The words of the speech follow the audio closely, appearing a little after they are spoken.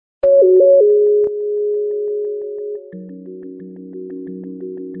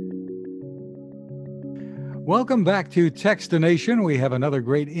Welcome back to Techstination. We have another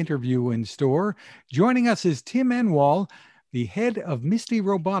great interview in store. Joining us is Tim Enwall, the head of Misty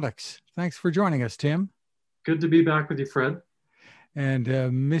Robotics. Thanks for joining us, Tim. Good to be back with you, Fred. And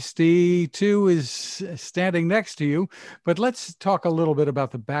Misty, too, is standing next to you. But let's talk a little bit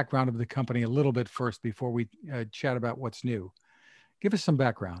about the background of the company a little bit first before we chat about what's new. Give us some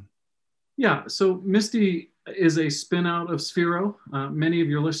background. Yeah, so Misty is a spin out of Sphero. Many of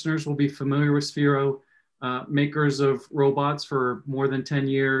your listeners will be familiar with Sphero, makers of robots for more than 10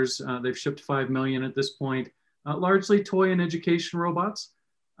 years. They've shipped 5 million at this point, largely toy and education robots.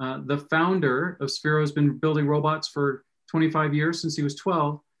 The founder of Sphero has been building robots for 25 years, since he was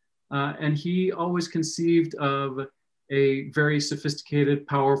 12. And he always conceived of a very sophisticated,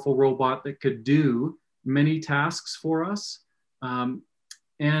 powerful robot that could do many tasks for us.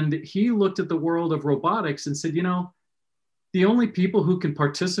 And he looked at the world of robotics and said, you know, the only people who can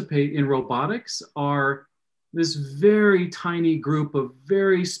participate in robotics are this very tiny group of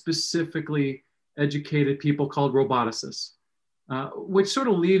very specifically educated people called roboticists, which sort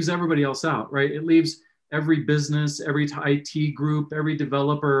of leaves everybody else out, right? It leaves every business, every IT group, every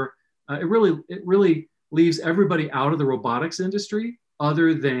developer. It really leaves everybody out of the robotics industry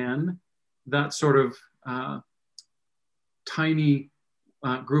other than that sort of tiny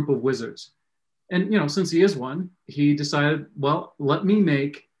group of wizards. And, you know, since he is one, he decided, well, let me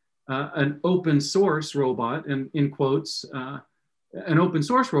make an open source robot, and in quotes, an open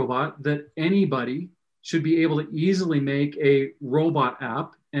source robot that anybody should be able to easily make a robot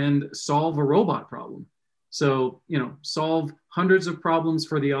app and solve a robot problem. So, you know, solve hundreds of problems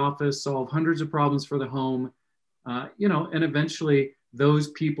for the office, solve hundreds of problems for the home, you know, and eventually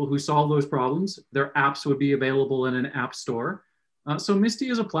those people who solve those problems, their apps would be available in an app store. So Misty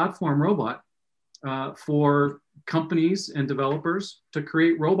is a platform robot for companies and developers to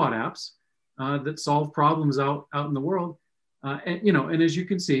create robot apps that solve problems out in the world. And, you know, and as you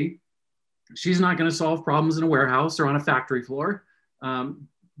can see, she's not going to solve problems in a warehouse or on a factory floor.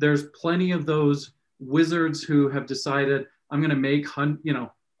 There's plenty of those wizards who have decided, I'm going to make, you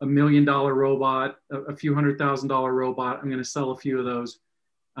know, $1 million robot, a few $100,000 robot. I'm going to sell a few of those.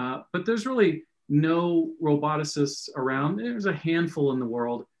 But there's really no roboticists around. There's a handful in the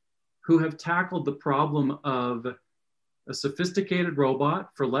world who have tackled the problem of a sophisticated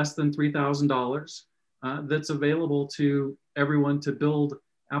robot for less than $3,000 that's available to everyone to build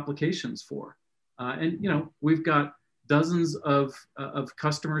applications for. And, you know, we've got dozens of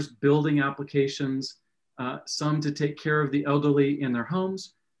customers building applications, some to take care of the elderly in their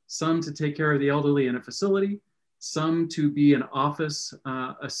homes, some to take care of the elderly in a facility, some to be an office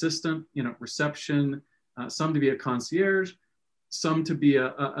assistant, you know, reception, some to be a concierge, some to be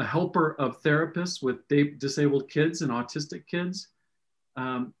a helper of therapists with disabled kids and autistic kids,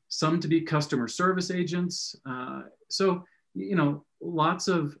 some to be customer service agents. So, you know, lots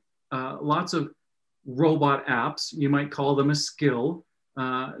of robot apps, you might call them a skill,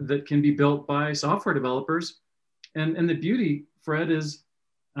 that can be built by software developers. And the beauty, Fred, is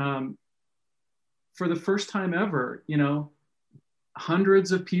for the first time ever, you know,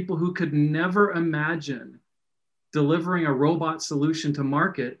 hundreds of people who could never imagine delivering a robot solution to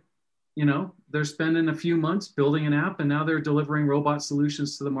market, you know, they're spending a few months building an app and now they're delivering robot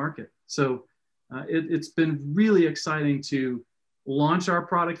solutions to the market. So it's been really exciting to launch our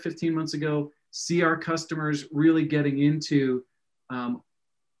product 15 months ago, see our customers really getting into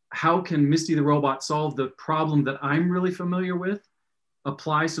how can Misty the robot solve the problem that I'm really familiar with,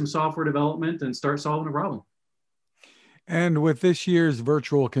 apply some software development and start solving a problem. And with this year's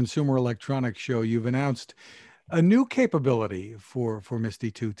virtual Consumer Electronics Show, you've announced a new capability for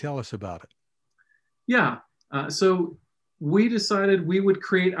Misty 2. Tell us about it. Yeah, so we decided we would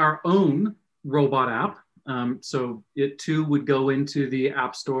create our own robot app. So it too would go into the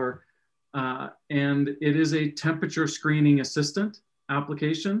App Store. And it is a temperature screening assistant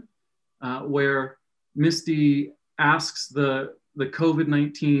application where Misty asks the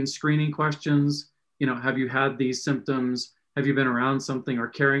COVID-19 screening questions. You know, have you had these symptoms? Have you been around something or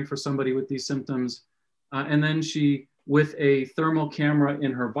caring for somebody with these symptoms? And then she, with a thermal camera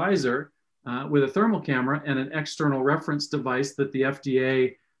in her visor, with a thermal camera and an external reference device that the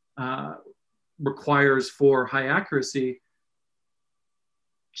FDA requires for high accuracy,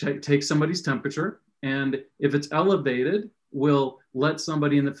 take somebody's temperature. And if it's elevated, we'll let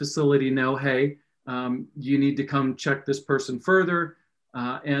somebody in the facility know, hey, you need to come check this person further.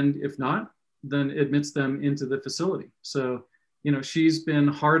 And if not, then admits them into the facility. So, you know, she's been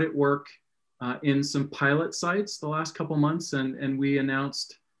hard at work in some pilot sites the last couple months. And we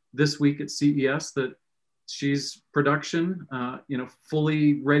announced this week at CES that she's production, you know,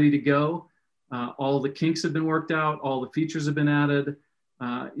 fully ready to go. All the kinks have been worked out. All the features have been added.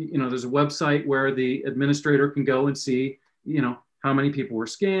 There's a website where the administrator can go and see, how many people were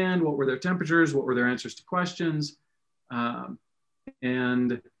scanned, what were their temperatures, what were their answers to questions. So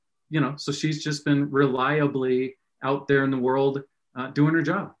she's just been reliably out there in the world doing her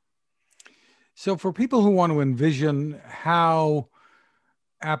job. So for people who want to envision how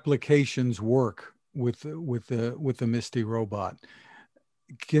applications work with the Misty robot,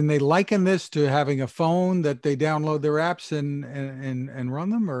 can they liken this to having a phone that they download their apps and run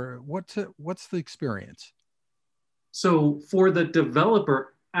them, or what's the experience? So for the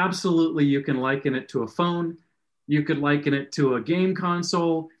developer, absolutely, you can liken it to a phone. You could liken it to a game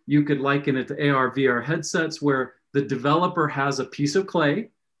console. You could liken it to AR, VR headsets where the developer has a piece of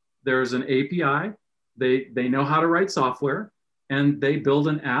clay. There's an API. They know how to write software, and they build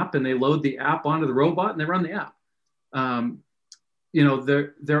an app, and they load the app onto the robot, and they run the app.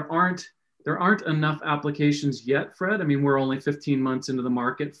 There aren't enough applications yet, Fred. I mean, we're only 15 months into the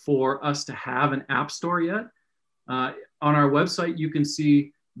market for us to have an app store yet. On our website, you can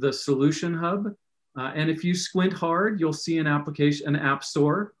see the solution hub. And if you squint hard, you'll see an app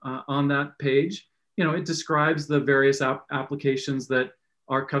store on that page. It describes the various applications that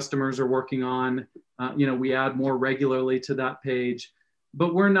our customers are working on. We add more regularly to that page,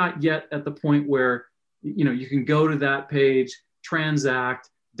 but we're not yet at the point where, you can go to that page, transact,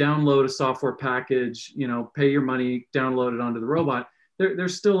 download a software package, pay your money, download it onto the robot.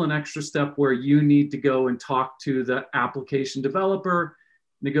 There's still an extra step where you need to go and talk to the application developer,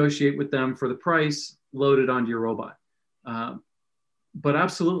 negotiate with them for the price, load it onto your robot. But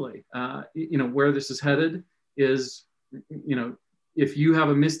absolutely, where this is headed is, if you have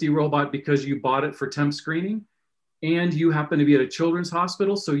a Misty robot because you bought it for temp screening and you happen to be at a children's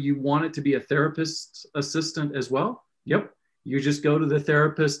hospital, so you want it to be a therapist's assistant as well, yep. You just go to the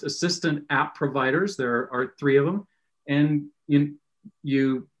therapist assistant app providers. There are 3 of them, and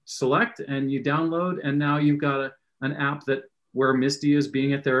you select and you download, and now you've got an app where Misty is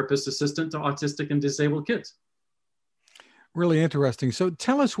being a therapist assistant to autistic and disabled kids. Really interesting. So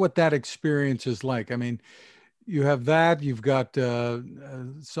tell us what that experience is like. I mean, you have that, you've got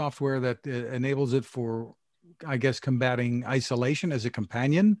software that enables it for, I guess, combating isolation as a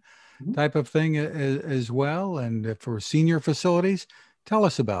companion type of thing as well, and for senior facilities. Tell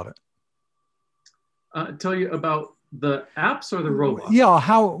us about it. Tell you about the apps or the robot? Yeah,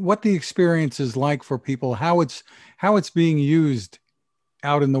 what the experience is like for people, how it's being used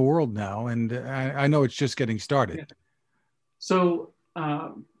out in the world now, and I know it's just getting started. Yeah.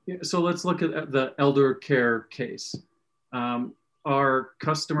 So let's look at the elder care case. Our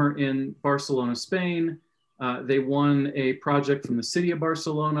customer in Barcelona, Spain, they won a project from the city of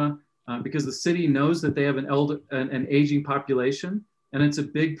Barcelona because the city knows that they have an aging population, and it's a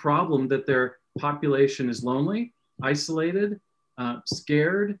big problem that their population is lonely, isolated,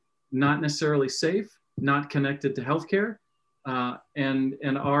 scared, not necessarily safe, not connected to healthcare.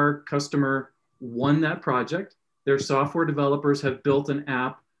 And our customer won that project. Their software developers have built an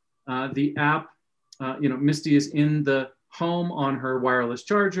app. The app, Misty is in the home on her wireless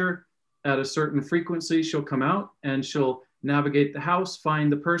charger. At a certain frequency, she'll come out and she'll navigate the house,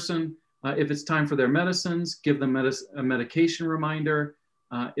 find the person. If it's time for their medicines, give them a medication reminder.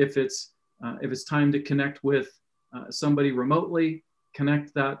 If it's time to connect with somebody remotely,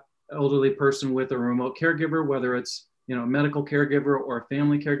 connect that elderly person with a remote caregiver, whether it's a medical caregiver or a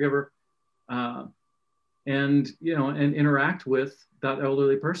family caregiver, and interact with that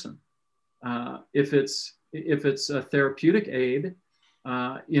elderly person. If it's a therapeutic aid,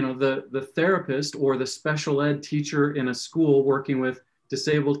 the therapist or the special ed teacher in a school working with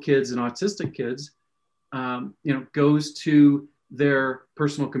disabled kids and autistic kids, goes to their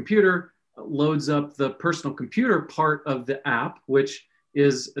personal computer, loads up the personal computer part of the app, which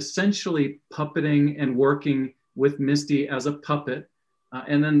is essentially puppeting and working with Misty as a puppet.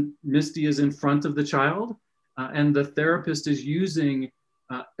 And then Misty is in front of the child, and the therapist is using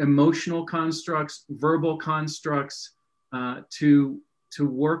emotional constructs, verbal constructs to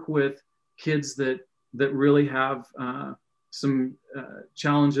work with kids that really have some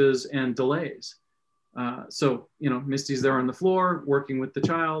challenges and delays. So Misty's there on the floor working with the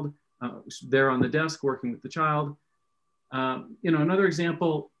child, there on the desk working with the child. Another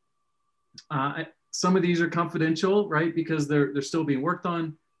example, some of these are confidential, right? Because they're still being worked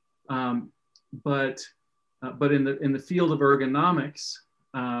on. But in the field of ergonomics,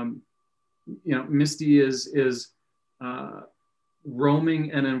 Misty is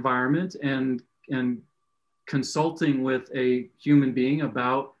roaming an environment and consulting with a human being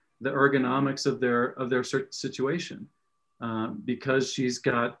about the ergonomics of their situation, because she's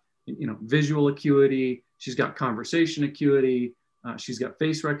got visual acuity. She's got conversation acuity. She's got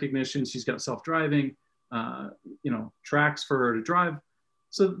face recognition. She's got self-driving, tracks for her to drive.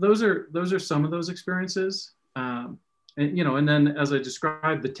 So those are some of those experiences. And then as I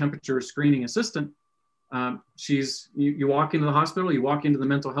described, the temperature screening assistant, you walk into the hospital, you walk into the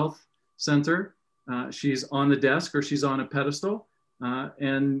mental health center, she's on the desk or she's on a pedestal,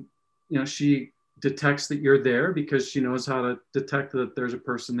 and she detects that you're there because she knows how to detect that there's a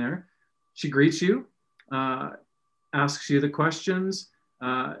person there. She greets you, asks you the questions,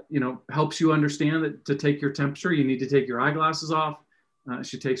 helps you understand that to take your temperature, you need to take your eyeglasses off.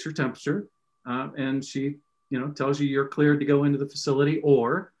 She takes your temperature, and she, tells you you're cleared to go into the facility,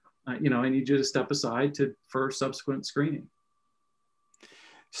 or, I need you to step aside for subsequent screening.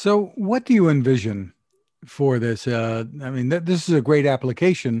 So what do you envision for this? This is a great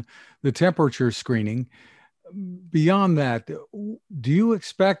application, the temperature screening. Beyond that, do you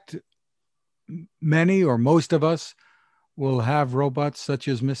expect many or most of us will have robots such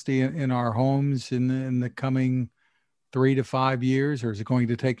as Misty in our homes in the coming 3 to 5 years, or is it going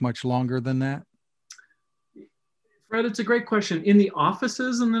to take much longer than that? Fred, it's a great question. In the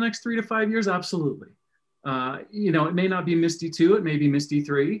offices in the next 3 to 5 years, absolutely. It may not be Misty 2, it may be Misty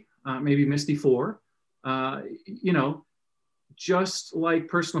 3, maybe Misty 4. Just like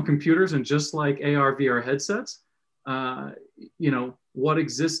personal computers and just like AR, VR headsets, what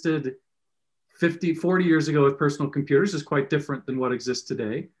existed 40 years ago with personal computers is quite different than what exists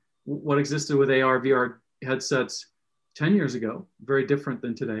today. What existed with AR, VR headsets 10 years ago, very different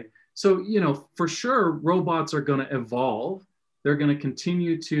than today. So, for sure, robots are going to evolve. They're going to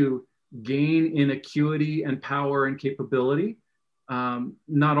continue to gain in acuity and power and capability,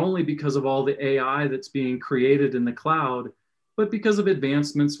 not only because of all the AI that's being created in the cloud, but because of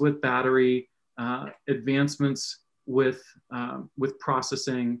advancements with battery, advancements with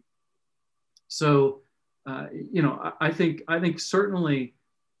processing. So, I think certainly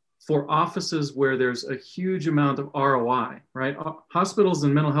for offices where there's a huge amount of ROI, right? Hospitals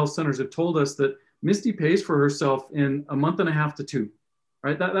and mental health centers have told us that Misty pays for herself in a month and a half to 2,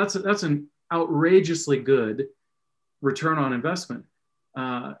 right? That's an outrageously good return on investment.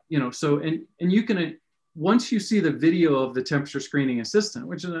 So, and you can, once you see the video of the temperature screening assistant,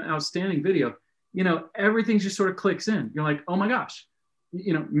 which is an outstanding video, everything just sort of clicks in. You're like, oh my gosh,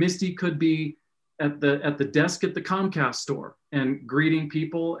 Misty could be at the desk at the Comcast store and greeting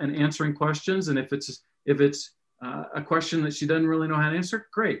people and answering questions. And if it's a question that she doesn't really know how to answer,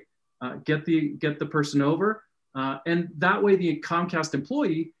 great, get the person over, and that way the Comcast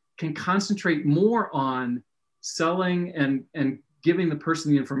employee can concentrate more on selling and giving the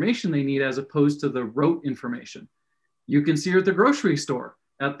person the information they need as opposed to the rote information. You can see her at the grocery store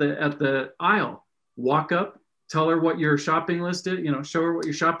at the aisle. Walk up, tell her what your shopping list is, show her what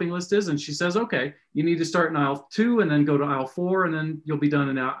your shopping list is. And she says, okay, you need to start in aisle 2 and then go to aisle 4 and then you'll be done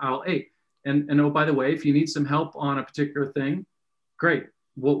in aisle 8. And oh, by the way, if you need some help on a particular thing, great.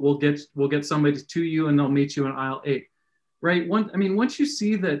 We'll get somebody to you and they'll meet you in aisle 8, right? Once you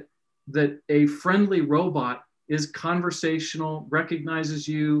see that a friendly robot is conversational, recognizes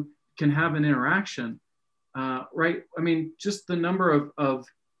you, can have an interaction, right? Just the number of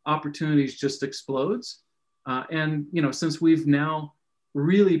opportunities just explodes. And since we've now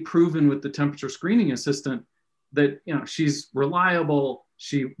really proven with the temperature screening assistant that she's reliable,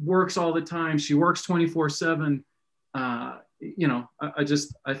 she works all the time, she works 24/7. I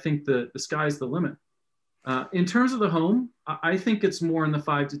think the sky's the limit. In terms of the home, I think it's more in the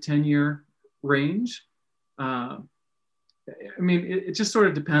 5 to 10 year range. It just sort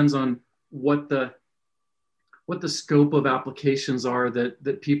of depends on what the scope of applications are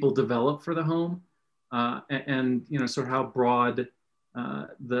that people develop for the home. And sort of how broadly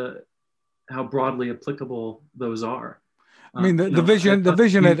applicable those are. The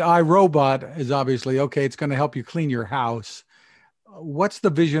vision at iRobot is obviously, okay, it's going to help you clean your house. What's the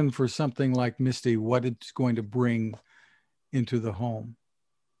vision for something like Misty, what it's going to bring into the home?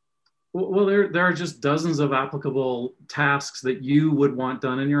 Well, there are just dozens of applicable tasks that you would want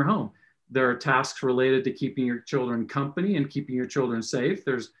done in your home. There are tasks related to keeping your children company and keeping your children safe.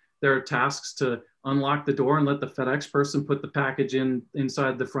 There are tasks to unlock the door and let the FedEx person put the package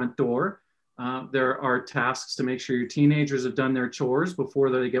inside the front door. There are tasks to make sure your teenagers have done their chores before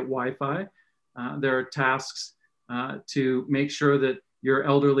they get Wi-Fi. There are tasks to make sure that your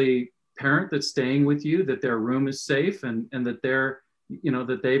elderly parent that's staying with you, that their room is safe and that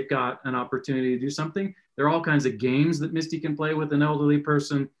that they've got an opportunity to do something. There are all kinds of games that Misty can play with an elderly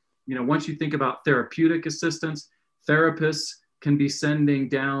person. Once you think about therapeutic assistance, therapists can be sending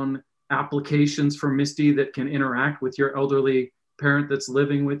down applications for Misty that can interact with your elderly parent that's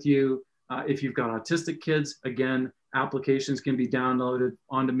living with you. If you've got autistic kids, again, applications can be downloaded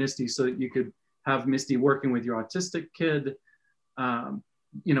onto Misty so that you could have Misty working with your autistic kid.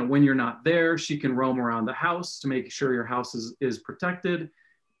 You know, when you're not there, she can roam around the house to make sure your house is protected.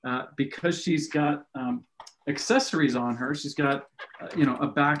 Because she's got accessories on her, she's got, you know, a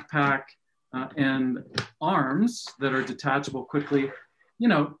backpack and arms that are detachable quickly. You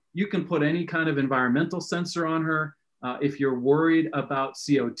know, you can put any kind of environmental sensor on her. If you're worried about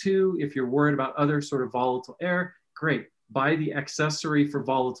CO2, if you're worried about other sort of volatile air, great. Buy the accessory for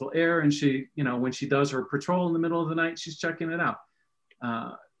volatile air, and she, you know, when she does her patrol in the middle of the night, she's checking it out.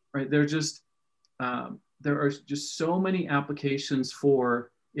 Right? There are just so many applications for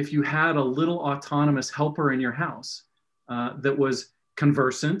if you had a little autonomous helper in your house that was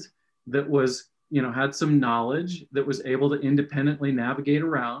conversant, that was, you know, had some knowledge, that was able to independently navigate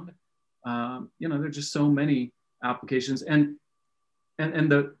around. You know, there's just so many applications. And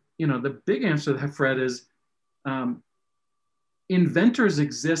the, you know, the big answer to that, Fred, is inventors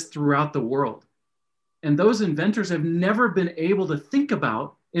exist throughout the world. And those inventors have never been able to think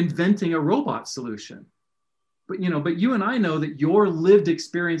about inventing a robot solution. But, you know, but you and I know that your lived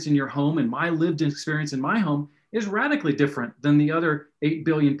experience in your home and my lived experience in my home is radically different than the other 8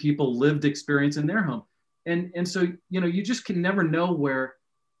 billion people lived experience in their home. And so, you know, you just can never know where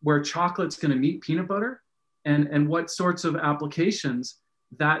chocolate's going to meet peanut butter and what sorts of applications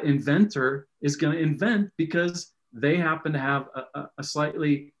that inventor is going to invent, because they happen to have a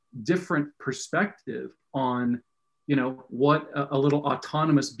slightly different perspective on, you know, what a little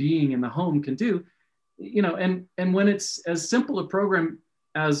autonomous being in the home can do. You know, and when it's as simple a program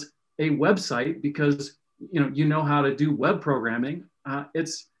as a website, because you know how to do web programming,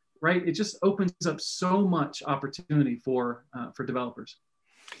 it's right. It just opens up so much opportunity for developers.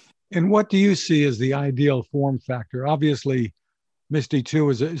 And what do you see as the ideal form factor? Obviously, Misty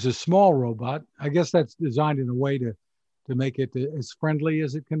 2 is a small robot. I guess that's designed in a way to make it as friendly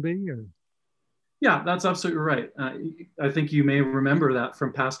as it can be. Or? Yeah, that's absolutely right. I think you may remember that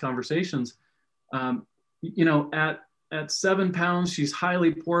from past conversations. You know, at 7 pounds, she's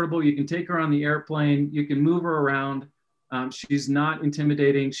highly portable. You can take her on the airplane. You can move her around. She's not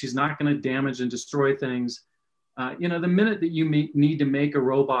intimidating. She's not going to damage and destroy things. You know, the minute that you need to make a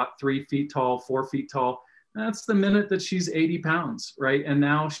robot 3 feet tall, 4 feet tall, that's the minute that she's 80 pounds, right? And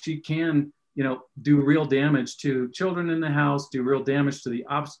now she can, you know, do real damage to children in the house, do real damage to the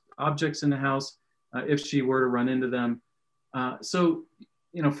objects in the house if she were to run into them. So,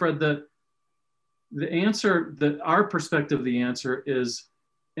 you know, Fred, the answer, our perspective of the answer is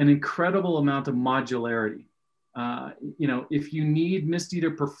an incredible amount of modularity. You know, if you need Misty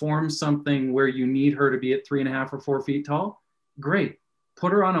to perform something where you need her to be at 3.5 or 4 feet tall, great.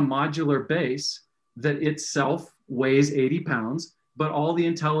 Put her on a modular base that itself weighs 80 pounds, but all the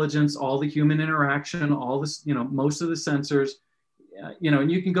intelligence, all the human interaction, all this, you know, most of the sensors, you know, and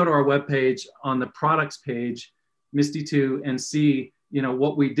you can go to our webpage on the products page, Misty 2, and see, you know,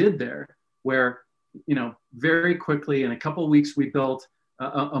 what we did there, where, you know, very quickly in a couple of weeks, we built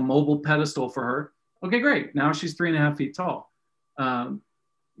a mobile pedestal for her. Okay, great. Now she's 3.5 feet tall.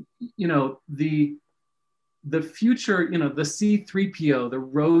 You know, the future, you know, the C3PO, the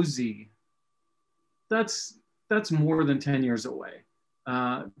Rosie, that's more than 10 years away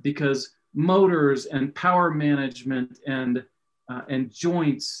because motors and power management and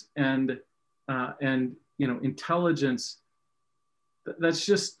joints and you know, intelligence, that's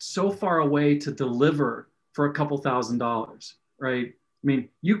just so far away to deliver for a couple $1,000s, right? I mean,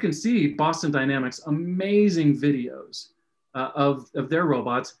 you can see Boston Dynamics amazing videos of their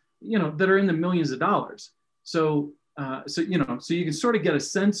robots, you know, that are in the millions of dollars. So you know, so you can sort of get a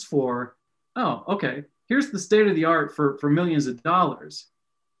sense for, oh, okay, here's the state of the art for millions of dollars.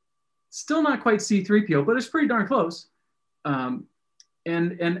 Still not quite C3PO, but it's pretty darn close. And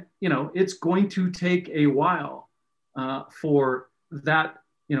you know, it's going to take a while for that,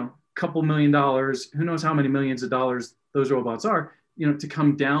 you know, couple $1 million, who knows how many millions of dollars those robots are, you know, to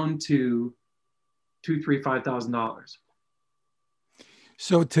come down to $2,000, $3,000, $5,000.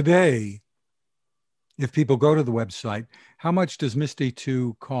 So today, if people go to the website, how much does Misty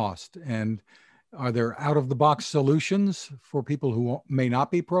 2 cost? And are there out-of-the-box solutions for people who may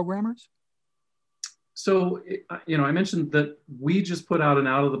not be programmers? So, you know, I mentioned that we just put out an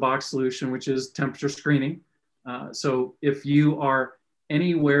out-of-the-box solution, which is temperature screening. So if you are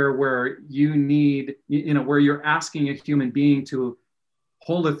anywhere where you need, you know, where you're asking a human being to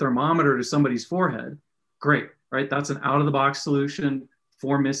hold a thermometer to somebody's forehead, great, right? That's an out-of-the-box solution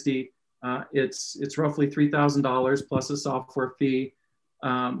for Misty. It's roughly $3,000 plus a software fee.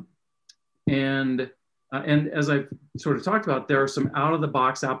 And And as I've sort of talked about, there are some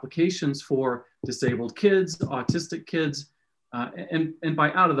out-of-the-box applications for disabled kids, autistic kids. And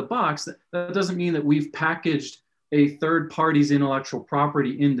by out-of-the-box, that doesn't mean that we've packaged a third party's intellectual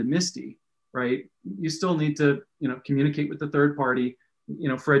property into Misty, right? You still need to, communicate with the third party.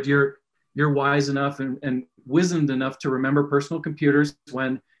 Fred, you're wise enough and wizened enough to remember personal computers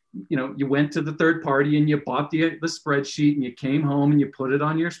when you went to the third party and you bought the spreadsheet and you came home and you put it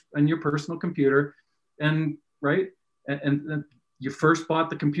on your personal computer, and right, and you first bought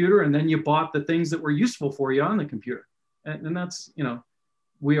the computer and then you bought the things that were useful for you on the computer, and that's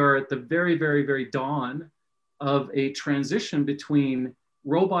we are at the very, very, very dawn of a transition between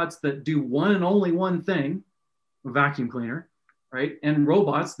robots that do one and only one thing, a vacuum cleaner, right, and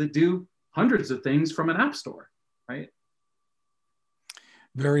robots that do hundreds of things from an app store, right?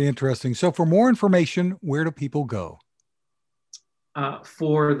 Very interesting. So for more information, where do people go?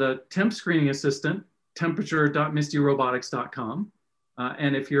 For the Temp screening assistant, temperature.mistyrobotics.com.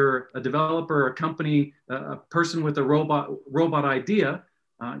 And if you're a developer, a company, a person with a robot idea,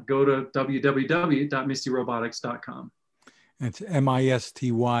 go to www.mistyrobotics.com. It's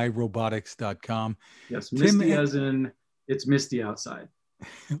MISTY robotics.com. Yes, Misty as in it's misty outside.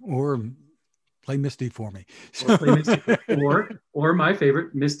 Or play Misty for me. Or play Misty or my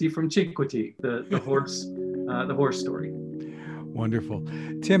favorite, Misty from Chinquapin, the horse story. Wonderful.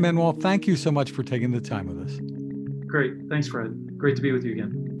 Tim Enwall, thank you so much for taking the time with us. Great. Thanks, Fred. Great to be with you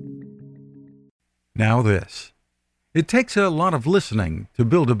again. Now this. It takes a lot of listening to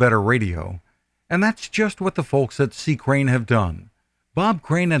build a better radio, and that's just what the folks at C. Crane have done. Bob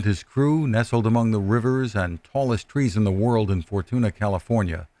Crane and his crew, nestled among the rivers and tallest trees in the world in Fortuna,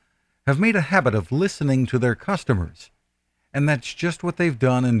 California, have made a habit of listening to their customers. And that's just what they've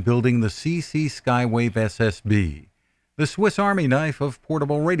done in building the CC Skywave SSB, the Swiss Army knife of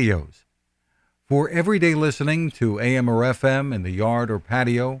portable radios. For everyday listening to AM or FM in the yard or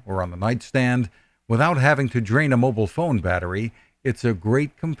patio or on the nightstand without having to drain a mobile phone battery, it's a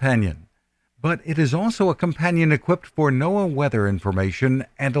great companion. But it is also a companion equipped for NOAA weather information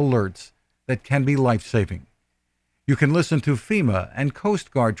and alerts that can be life-saving. You can listen to FEMA and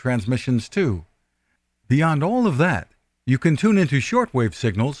Coast Guard transmissions too. Beyond all of that, you can tune into shortwave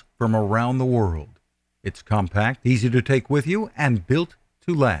signals from around the world. It's compact, easy to take with you, and built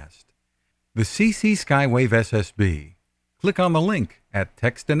to last. The CC Skywave SSB. Click on the link at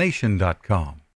Techstination.com.